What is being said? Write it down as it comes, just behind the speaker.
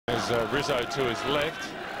Here's Rizzo to his left.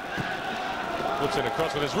 Puts it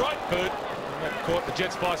across with his right boot. That caught the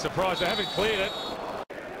Jets by surprise. They haven't cleared it.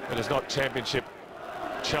 It is not championship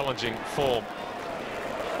challenging form.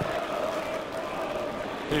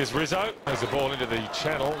 Here's Rizzo. Has the ball into the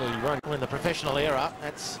channel. The run. In the professional era,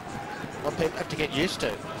 that's what people have to get used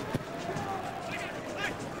to.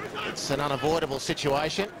 It's an unavoidable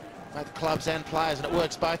situation, both clubs and players, and it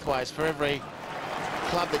works both ways. For every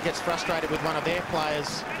club that gets frustrated with one of their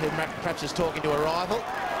players who perhaps is talking to a rival,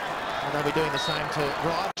 and they'll be doing the same to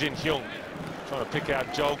rival. Jin Hyung trying to pick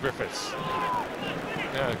out Joel Griffiths.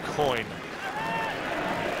 Now Coyne.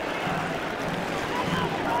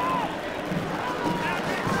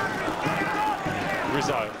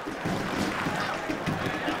 Rizzo.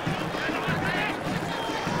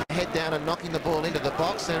 Head down and knocking the ball into the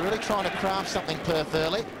box. They're really trying to craft something Perth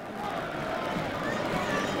early.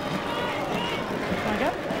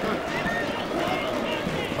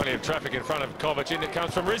 Plenty of traffic in front of Kovic. In it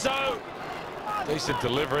comes from Rizzo. Decent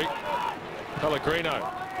delivery. Pellegrino.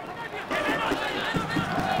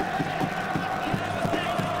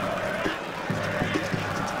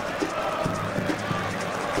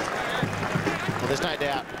 Well, there's no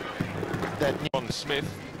doubt that On Smith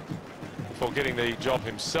for getting the job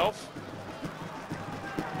himself.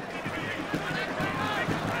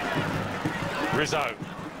 Rizzo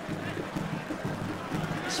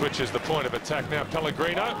switches the point of attack now.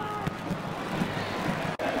 Pellegrino.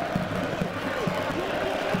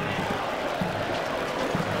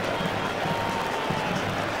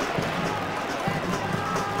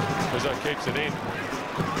 Rizzo keeps it in.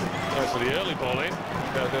 Goes for the early ball in.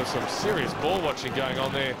 There's some serious ball watching going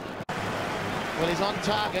on there. Well, he's on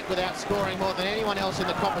target without scoring more than anyone else in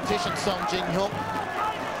the competition, Song Jin Hyuk.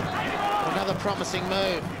 Another promising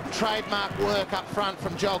move. Trademark work up front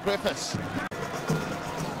from Joel Griffiths.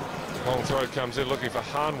 Long throw comes in looking for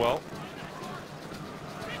Harnwell.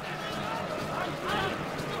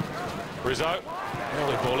 Rizzo.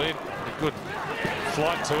 Early ball in. A good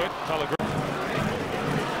flight to it. Pellegrino.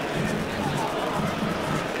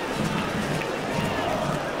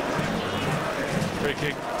 Free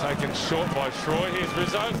kick taken short by Shroy. Here's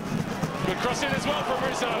Rizzo. Good cross in as well from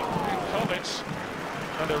Rizzo. And Kovic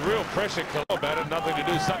under real pressure about it. Nothing to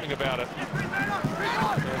do something about it.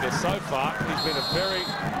 And so far, he's been a very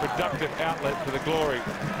productive outlet for the Glory.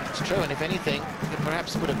 It's true, and if anything, you could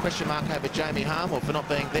perhaps put a question mark over Jamie Harnwell for not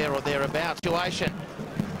being there or thereabouts. Situation.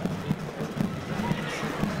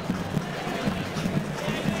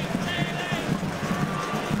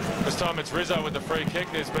 This time it's Rizzo with the free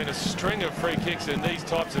kick. There's been a string of free kicks in these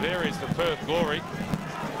types of areas for Perth Glory.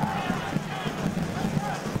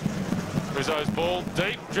 Rizzo's ball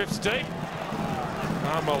deep, drifts deep.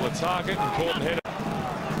 Harnwell the target, important header.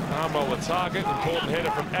 Harnwell the target, important header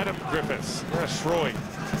from Adam Griffiths. Now Shroy.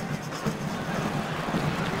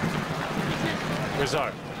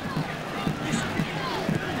 Rizzo.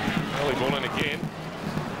 Early ball in again.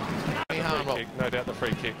 Free kick, no doubt the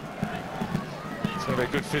free kick. It's going to be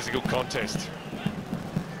a good physical contest.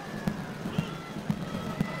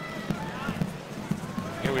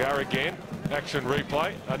 Here we are again. Action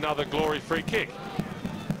replay. Another Glory free kick.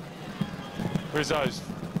 Rizzo's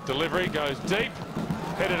delivery goes deep.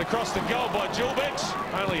 Headed across the goal by Julbec.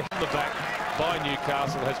 Only on the back by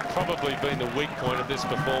Newcastle has probably been the weak point of this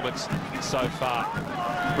performance so far.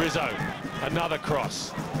 Rizzo, another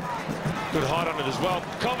cross. Good height on it as well.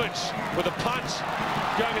 Kovic with a punch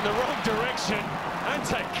going in the wrong direction.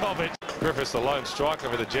 Ante Kovic. Griffiths the lone striker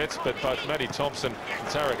for the Jets, but both Matty Thompson and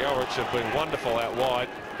Tarek Elrich have been wonderful out wide.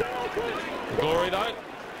 Glory though,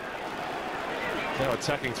 now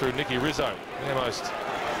attacking through Nicky Rizzo, their most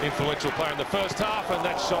influential player in the first half, and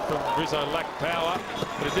that shot from Rizzo lacked power,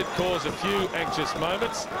 but it did cause a few anxious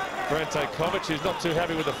moments for Ante Kovic, who's not too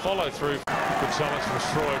happy with the follow-through. Good challenge from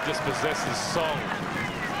Shroy, dispossesses Song.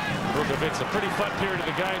 It's a pretty flat period of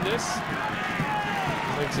the game, this.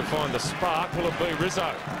 Needs to find the spark. Will it be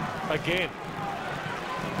Rizzo again?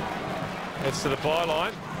 Heads to the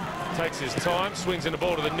byline, takes his time, swings in the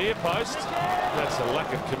ball to the near post. That's a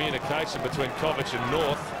lack of communication between Kovic and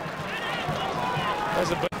North.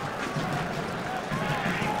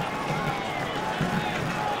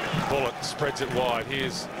 Bullock spreads it wide.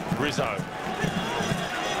 Here's Rizzo.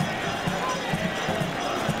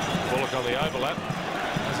 Bullock on the overlap.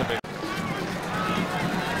 Hasn't been.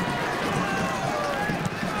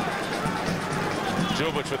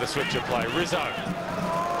 Julbec with a switcher play. Rizzo.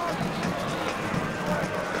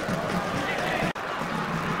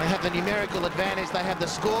 They have the numerical advantage, they have the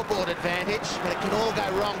scoreboard advantage, but it can all go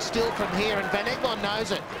wrong still from here, and Van Egmond knows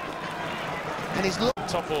it. And he's looked.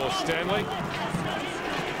 Top or Stanley.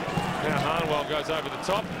 Now Harnwell goes over the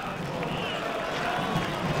top.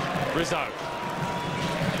 Rizzo.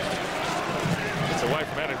 It's away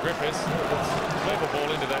from Adam Griffiths. It's clever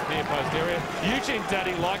ball into that near post area. Eugene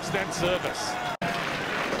Daddy likes that service.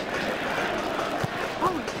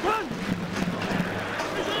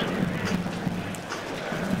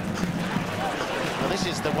 Well, this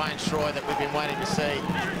is the Wayne Shroy that we've been waiting to see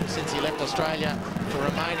since he left Australia for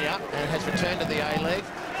Romania and has returned to the A-League.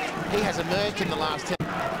 He has emerged in the last 10.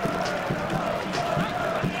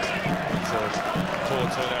 It's a poor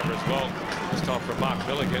turnover as well. This time from Mark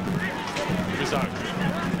Milligan. Rizzo.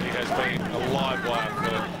 He has been a live wire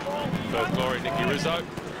for Perth Glory, Nicky Rizzo.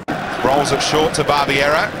 Rolls it short to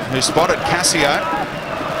Barbiero, who spotted Cassio.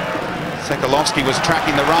 Sekalovsky was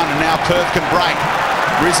tracking the run, and now Perth can break.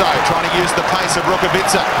 Rizzo trying to use the pace of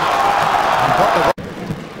Rukavitsa.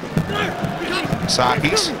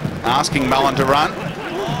 Sarkis asking Mullen to run.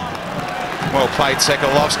 Well played,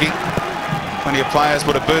 Sekalovsky. Plenty of players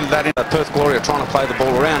would have booted that in. Perth Glory are trying to play the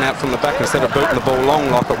ball around out from the back instead of booting the ball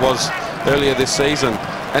long like it was earlier this season.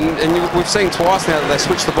 And we've seen twice now that they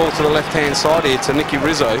switched the ball to the left-hand side here to Nicky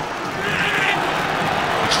Rizzo.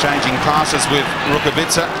 Exchanging passes with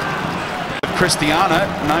Rukavitsa. Cristiano,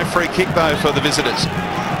 no free kick though for the visitors.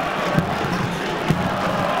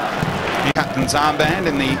 Captain's armband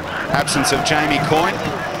in the absence of Jamie Coyne.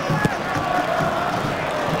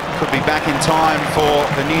 Could be back in time for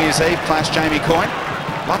the New Year's Eve clash, Jamie Coyne.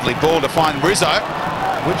 Lovely ball to find Rizzo.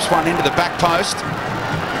 Whips one into the back post.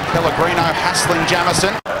 Pellegrino hassling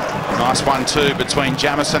Jamison. Nice 1-2 between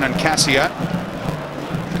Jamison and Cassio.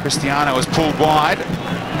 Cristiano is pulled wide.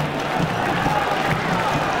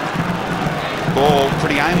 Ball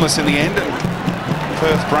pretty aimless in the end. And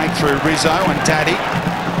Perth break through Rizzo and Daddy.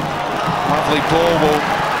 Lovely ball will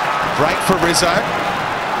break for Rizzo.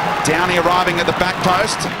 Downey arriving at the back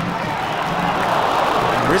post.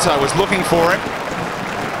 Rizzo was looking for him.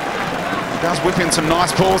 Does whip in some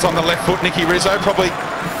nice balls on the left foot, Nicky Rizzo. Probably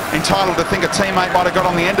entitled to think a teammate might have got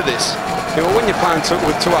on the end of this. Yeah, well, when you're playing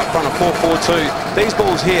with two up front, a 4-4-2, these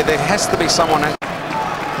balls here, there has to be someone...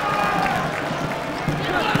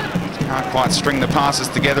 Can't quite string the passes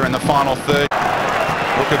together in the final third.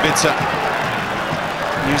 Rukavitsa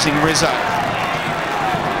using Rizzo.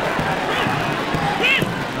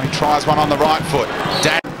 He tries one on the right foot.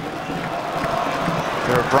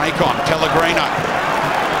 They're a break on. Pellegrino.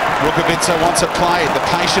 Rukavitsa wants it played. The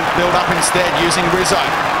patient build up instead using Rizzo.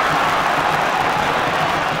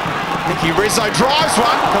 Nicky Rizzo drives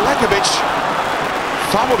one. Kalekovic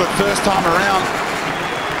fumbled it first time around.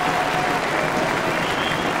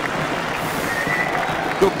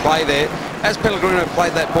 Good play there. As Pellegrino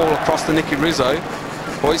played that ball across to Nicky Rizzo,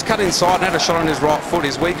 well, he's cut inside and had a shot on his right foot,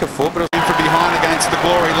 his weaker foot. But in from behind against the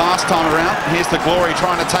Glory last time around. Here's the Glory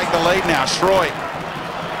trying to take the lead now. Shroy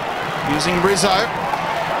using Rizzo.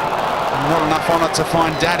 Not enough on it to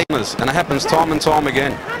find Daddy. And it happens time and time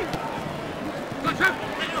again.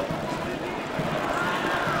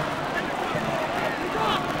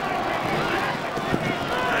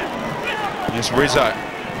 Here's Rizzo.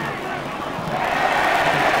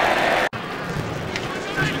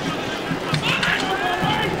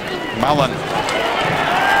 Mullen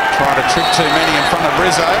trying to trick too many in front of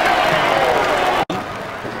Rizzo.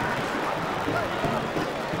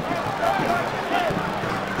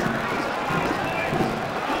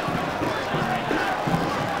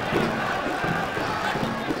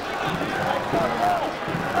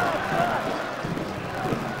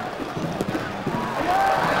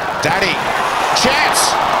 Daddy, chance!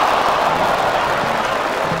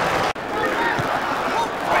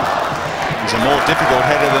 He's a more difficult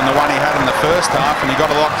header than the one he had in the first half, and he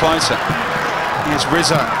got a lot closer. Here's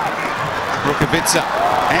Rizzo. Rukavitsa.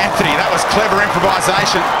 Anthony, that was clever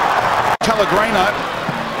improvisation. Pellegrino.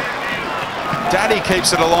 Daddy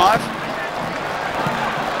keeps it alive.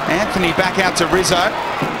 Anthony back out to Rizzo.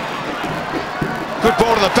 Good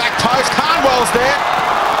ball to the back post. Harnwell's there.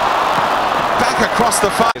 Back across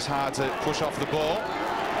the face. It's hard to push off the ball.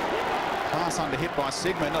 Pass under hit by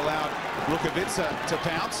Sigmund allowed Rukavitsa to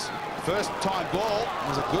pounce. First time ball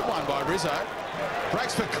was a good one by Rizzo.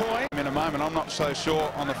 Breaks for Coyne. In a moment, I'm not so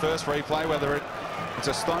sure on the first replay whether it's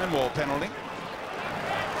a Stonewall penalty.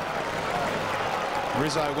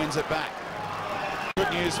 Rizzo wins it back.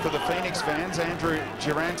 Good news for the Phoenix fans. Andrew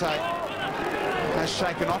Durante has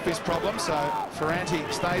shaken off his problem, so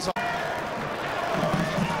Ferranti stays on.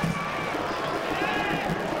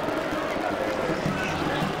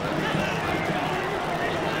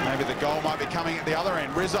 Maybe the goal might be coming at the other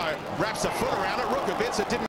end. Rizzo wraps a foot around it. Rukavitsa didn't